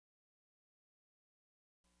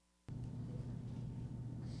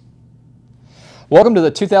Welcome to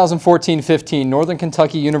the 2014-15 Northern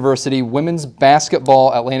Kentucky University Women's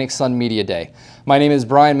Basketball Atlantic Sun Media Day. My name is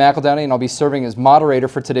Brian McEldowney and I'll be serving as moderator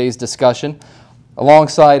for today's discussion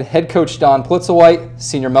alongside Head Coach Dawn Plitzuweit,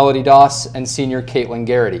 Senior Melody Doss, and Senior Kaitlyn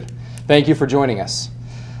Gerrety. Thank you for joining us.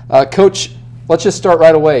 Coach, let's just start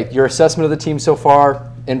right away. Your assessment of the team so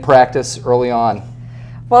far in practice early on.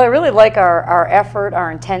 Well, I really like our effort, our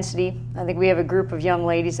intensity. I think we have a group of young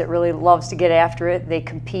ladies that really loves to get after it. They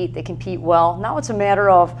compete well. Now it's a matter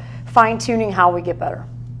of fine-tuning how we get better.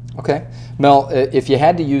 Okay. Mel, if you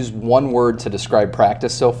had to use one word to describe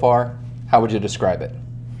practice so far, how would you describe it?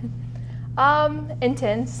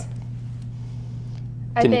 Intense.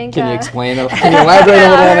 Can you explain? Can you elaborate a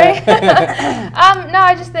little on it? No,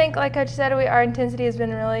 I just think, like Coach said, our intensity has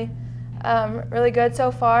been really good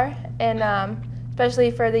so far, and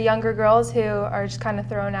especially for the younger girls who are just kind of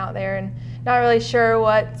thrown out there and not really sure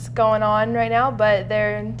what's going on right now, but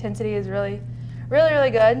their intensity is really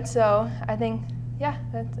good. So I think, yeah,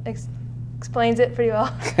 that explains it pretty well.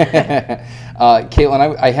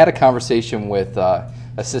 Kaitlyn, I had a conversation with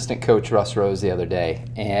assistant coach Russ Rose the other day,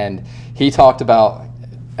 and he talked about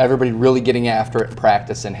everybody really getting after it in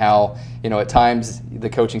practice and how, at times the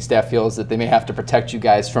coaching staff feels that they may have to protect you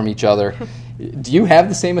guys from each other. Do you have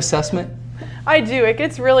the same assessment? I do. It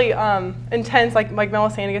gets really intense, like Mel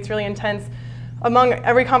was saying, it gets really intense among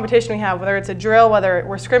every competition we have, whether it's a drill, whether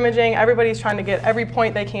we're scrimmaging, everybody's trying to get every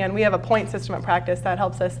point they can. We have a point system at practice that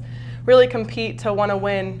helps us really compete to want to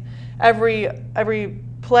win every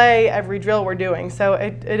play, every drill we're doing. So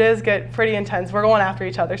it does get pretty intense. We're going after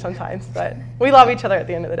each other sometimes, but we love each other at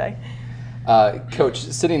the end of the day. Coach,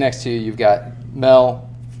 sitting next to you, you've got Mel,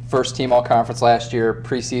 first team all-conference last year,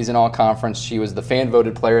 preseason all-conference. She was the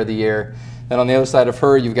fan-voted player of the year. Then on the other side of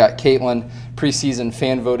her, you've got Kaitlyn, preseason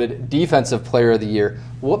fan-voted defensive player of the year.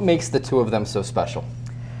 What makes the two of them so special?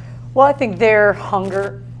 Well, I think their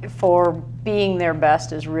hunger for being their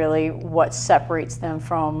best is really what separates them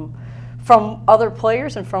from other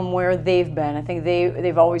players and from where they've been. I think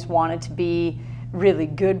they've always wanted to be really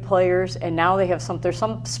good players, and now they have there's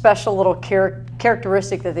some special little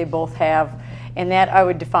characteristic that they both have, and that I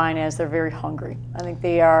would define as they're very hungry. I think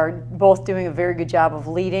they are both doing a very good job of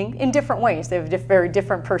leading in different ways. They have very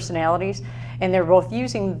different personalities, and they're both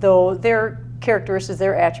using their characteristics,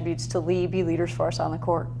 their attributes to be leaders for us on the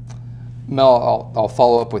court. Mel, I'll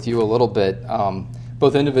follow up with you a little bit.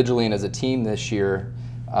 Both individually and as a team this year,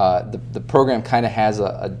 the program kind of has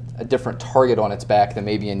a different target on its back than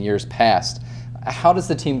maybe in years past. How does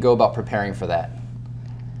the team go about preparing for that?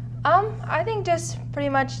 I think just pretty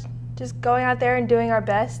much just going out there and doing our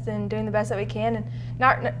best and doing the best that we can and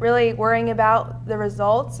not really worrying about the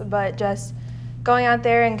results, but just going out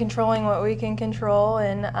there and controlling what we can control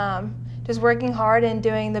and just working hard and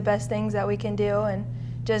doing the best things that we can do and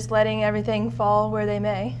just letting everything fall where they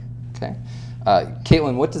may. Okay.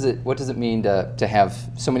 Kaitlyn, what does it mean to have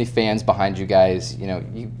so many fans behind you guys?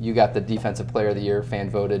 You got the Defensive Player of the Year fan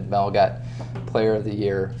voted. Mel got Player of the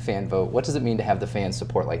Year fan vote. What does it mean to have the fans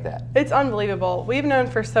support like that? It's unbelievable. We've known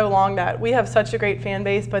for so long that we have such a great fan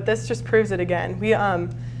base, but this just proves it again. We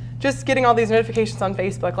just getting all these notifications on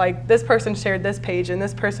Facebook, like this person shared this page and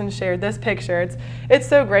this person shared this picture. It's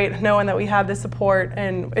so great knowing that we have this support,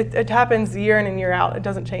 and it happens year in and year out. It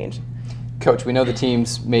doesn't change. Coach, we know the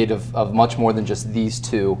team's made of much more than just these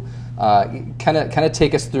two. Kind of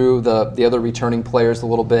take us through the other returning players a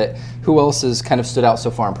little bit. Who else has kind of stood out so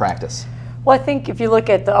far in practice? Well, I think if you look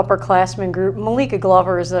at the upperclassmen group, Malika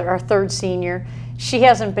Glover is our third senior. She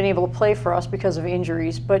hasn't been able to play for us because of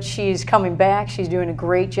injuries, but she's coming back. She's doing a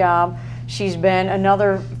great job. She's been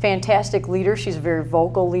another fantastic leader. She's a very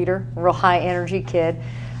vocal leader, a real high energy kid.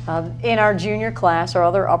 In our junior class, our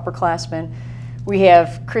other upperclassmen, we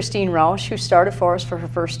have Christine Roush, who started for us for her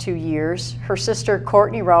first 2 years. Her sister,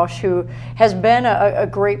 Courtney Roush, who has been a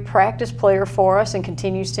great practice player for us and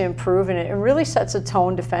continues to improve, and it really sets a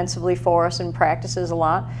tone defensively for us and practices a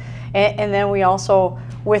lot. And then we also,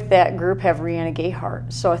 with that group, have Rihanna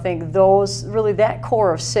Gayhart. So I think that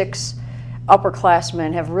core of 6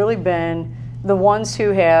 upperclassmen have really been the ones who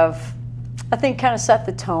have, I think, kind of set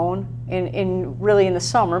the tone really in the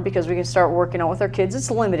summer, because we can start working out with our kids.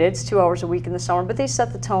 It's limited, it's 2 hours a week in the summer, but they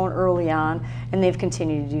set the tone early on, and they've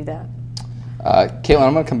continued to do that. Kaitlyn,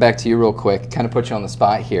 I'm going to come back to you real quick, kind of put you on the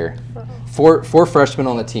spot here. Four freshmen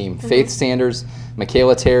on the team, Faith Sanders,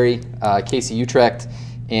 Michaela Terry, Casey Utrecht,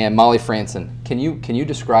 and Molly Franson. Can you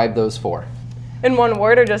describe those 4? In one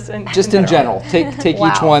word or just in general? Take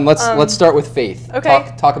Wow. each one. Let's start with Faith.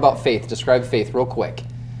 Okay. Talk about Faith. Describe Faith real quick.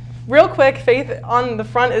 Real quick, Faith on the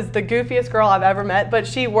front is the goofiest girl I've ever met, but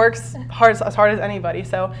she works as hard as anybody.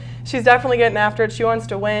 So she's definitely getting after it. She wants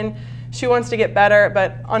to win. She wants to get better,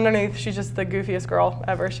 but underneath, she's just the goofiest girl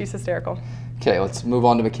ever. She's hysterical. Okay, let's move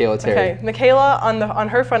on to Michaela Terry. Okay, Michaela on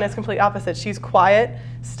her front is complete opposite. She's quiet,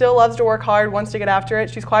 still loves to work hard, wants to get after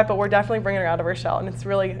it. She's quiet, but we're definitely bringing her out of her shell, and it's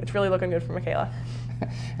really looking good for Michaela.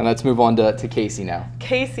 And let's move on to Casey now.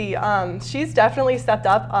 Casey, she's definitely stepped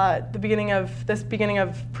up at the beginning of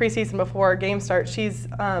preseason before game start. She's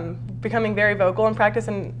becoming very vocal in practice,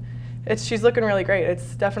 and she's looking really great.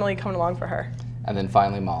 It's definitely coming along for her. And then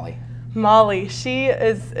finally, Molly. Molly, she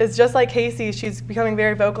is just like Casey. She's becoming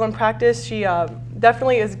very vocal in practice. She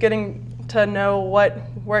definitely is getting to know what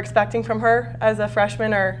we're expecting from her as a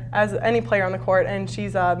freshman or as any player on the court, and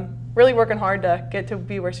she's really working hard to get to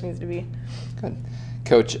be where she needs to be. Good.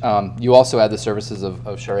 Coach, you also had the services of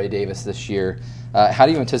Gerrety Davis this year. How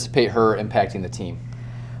do you anticipate her impacting the team?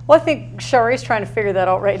 Well, I think Gerrety's trying to figure that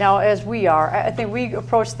out right now, as we are. I think we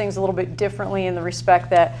approach things a little bit differently in the respect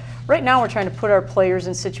that right now we're trying to put our players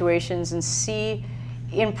in situations and see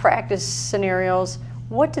in practice scenarios,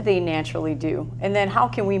 what do they naturally do? And then how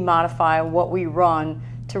can we modify what we run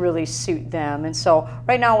to really suit them? And so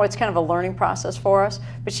right now it's kind of a learning process for us,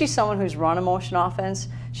 but she's someone who's run a motion offense.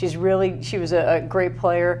 She was a great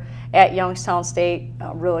player at Youngstown State,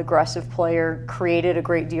 a real aggressive player, created a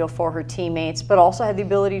great deal for her teammates, but also had the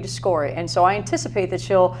ability to score it. And so I anticipate that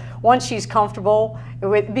she'll, once she's comfortable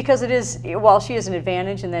with, because it is, while she is an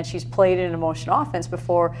advantage and that she's played in a motion offense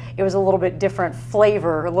before, it was a little bit different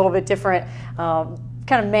flavor, a little bit different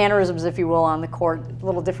kind of mannerisms, if you will, on the court, a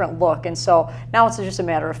little different look. And so now it's just a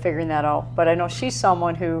matter of figuring that out. But I know she's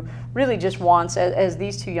someone who really just wants, as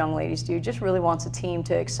these two young ladies do, just really wants a team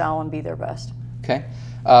to excel and be their best. Okay.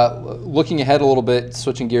 Looking ahead a little bit,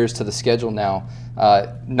 switching gears to the schedule now.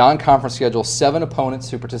 Non-conference schedule, 7 opponents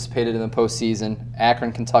who participated in the postseason: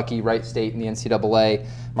 Akron, Kentucky, Wright State in the NCAA,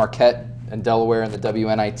 Marquette and Delaware in the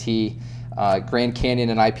WNIT, Grand Canyon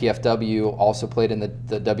and IPFW also played in the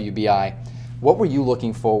WBI. What were you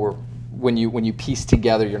looking for when you pieced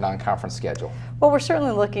together your non-conference schedule? Well, we're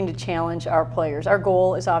certainly looking to challenge our players. Our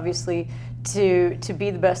goal is obviously to be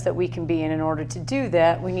the best that we can be, and in order to do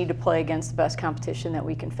that, we need to play against the best competition that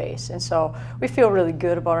we can face. And so we feel really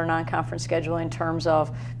good about our non-conference schedule in terms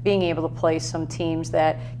of being able to play some teams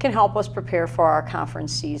that can help us prepare for our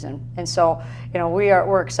conference season. And so, you know,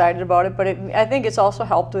 we're excited about it, but I think it's also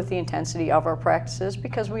helped with the intensity of our practices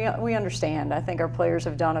because we understand. I think our players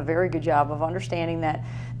have done a very good job of understanding that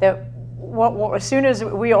as soon as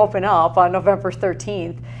we open up on November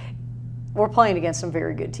 13th, we're playing against some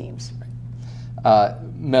very good teams.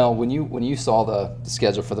 Mel, when you saw the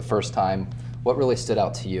schedule for the first time, what really stood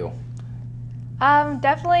out to you?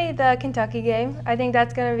 Definitely the Kentucky game. I think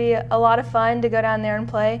that's going to be a lot of fun to go down there and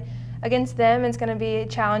play against them. It's going to be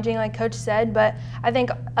challenging, like Coach said, but I think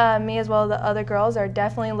me as well as the other girls are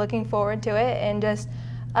definitely looking forward to it and just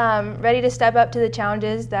ready to step up to the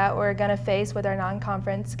challenges that we're going to face with our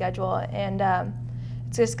non-conference schedule. And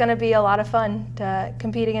it's just going to be a lot of fun to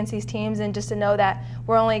compete against these teams and just to know that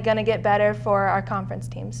we're only going to get better for our conference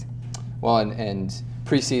teams. Well, and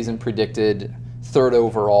preseason predicted 3rd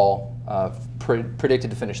overall, predicted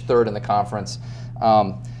to finish 3rd in the conference.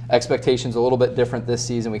 Expectations a little bit different this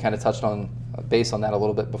season. We kind of touched on base on that a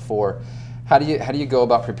little bit before. How do you go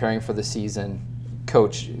about preparing for the season?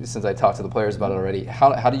 Coach, since I talked to the players about it already,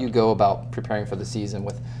 how do you go about preparing for the season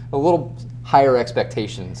with a little higher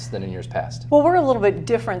expectations than in years past? Well, we're a little bit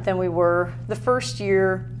different than we were the first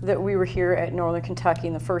year that we were here at Northern Kentucky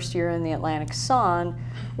and the first year in the Atlantic Sun.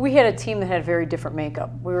 We had a team that had a very different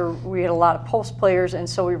makeup. We had a lot of post players, and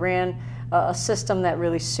so we ran a system that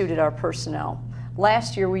really suited our personnel.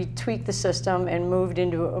 Last year we tweaked the system and moved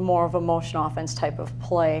into more of a motion offense type of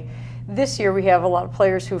play. This year we have a lot of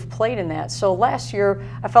players who've played in that. So last year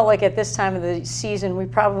I felt like at this time of the season we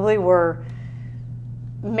probably were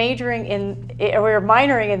minoring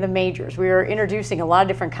in the majors. We were introducing a lot of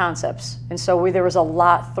different concepts, and so there was a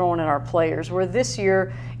lot thrown at our players. Where this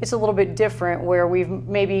year it's a little bit different, where we've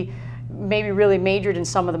maybe really majored in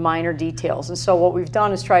some of the minor details. And so what we've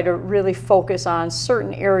done is try to really focus on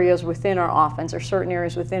certain areas within our offense or certain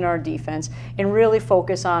areas within our defense and really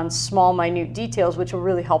focus on small, minute details, which will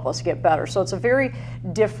really help us get better. So it's a very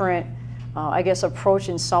different, I guess, approach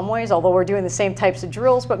in some ways, although we're doing the same types of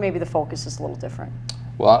drills, but maybe the focus is a little different.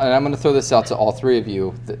 Well, and I'm going to throw this out to all three of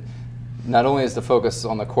you. Not only is the focus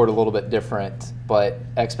on the court a little bit different, but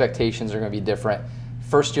expectations are going to be different.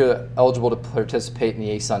 First year eligible to participate in the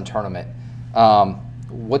ASUN tournament.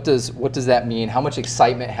 What does that mean? How much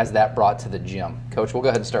excitement has that brought to the gym? Coach, we'll go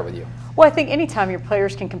ahead and start with you. Well, I think anytime your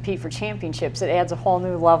players can compete for championships, it adds a whole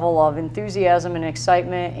new level of enthusiasm and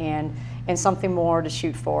excitement, and and something more to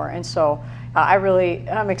shoot for. And so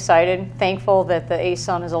I'm excited, thankful that the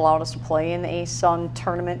ASUN has allowed us to play in the ASUN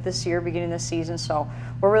tournament this year, beginning this season. So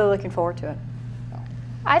we're really looking forward to it.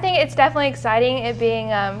 I think it's definitely exciting, it being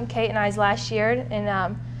Kate and I's last year,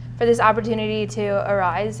 and for this opportunity to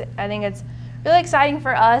arise. I think it's really exciting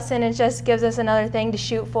for us, and it just gives us another thing to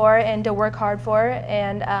shoot for and to work hard for,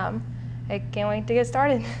 and I can't wait to get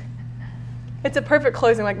started. It's a perfect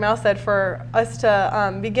closing, like Mel said, for us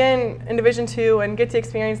to begin in Division II and get to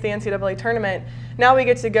experience the NCAA tournament. Now we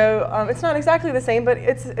get to go, it's not exactly the same, but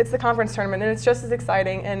it's the conference tournament, and it's just as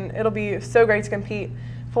exciting, and it'll be so great to compete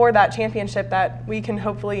for that championship that we can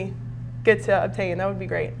hopefully get to obtain. That would be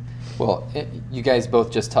great. Well, you guys both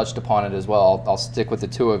just touched upon it as well. I'll stick with the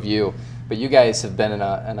two of you, but you guys have been in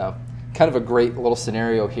a kind of a great little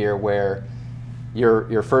scenario here where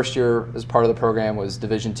your first year as part of the program was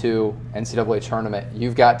Division II NCAA tournament.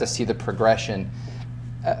 You've got to see the progression.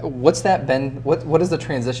 What's that been? What has the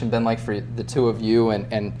transition been like for the two of you,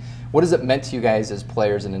 and what has it meant to you guys as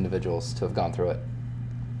players and individuals to have gone through it?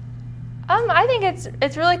 I think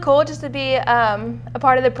it's really cool just to be a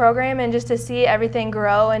part of the program and just to see everything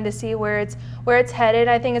grow and to see where it's headed.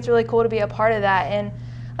 I think it's really cool to be a part of that. And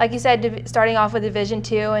like you said, starting off with Division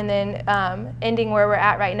II and then ending where we're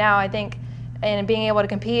at right now, I think, and being able to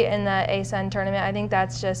compete in the ASUN tournament, I think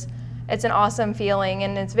that's just, it's an awesome feeling,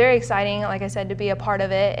 and it's very exciting, like I said, to be a part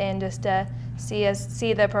of it and just to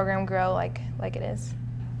see the program grow like it is.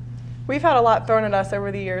 We've had a lot thrown at us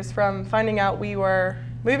over the years, from finding out we were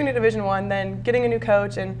moving to Division I, then getting a new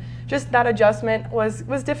coach, and just that adjustment was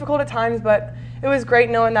difficult at times, but it was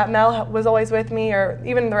great knowing that Mel was always with me, or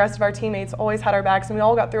even the rest of our teammates always had our backs, and we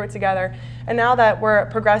all got through it together. And now that we're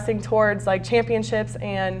progressing towards like championships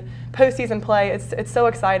and postseason play, it's so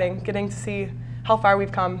exciting getting to see how far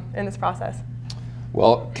we've come in this process.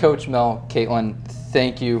 Well, Coach, Mel, Kaitlyn,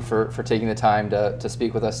 thank you for taking the time to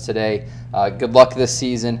speak with us today. Good luck this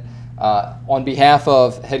season. On behalf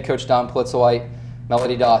of Head Coach Dawn Plitzuweit,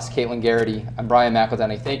 Melody Doss, Kaitlyn Gerrety, I'm Brian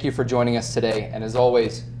McEldowney. Thank you for joining us today, and as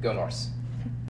always, go Norse.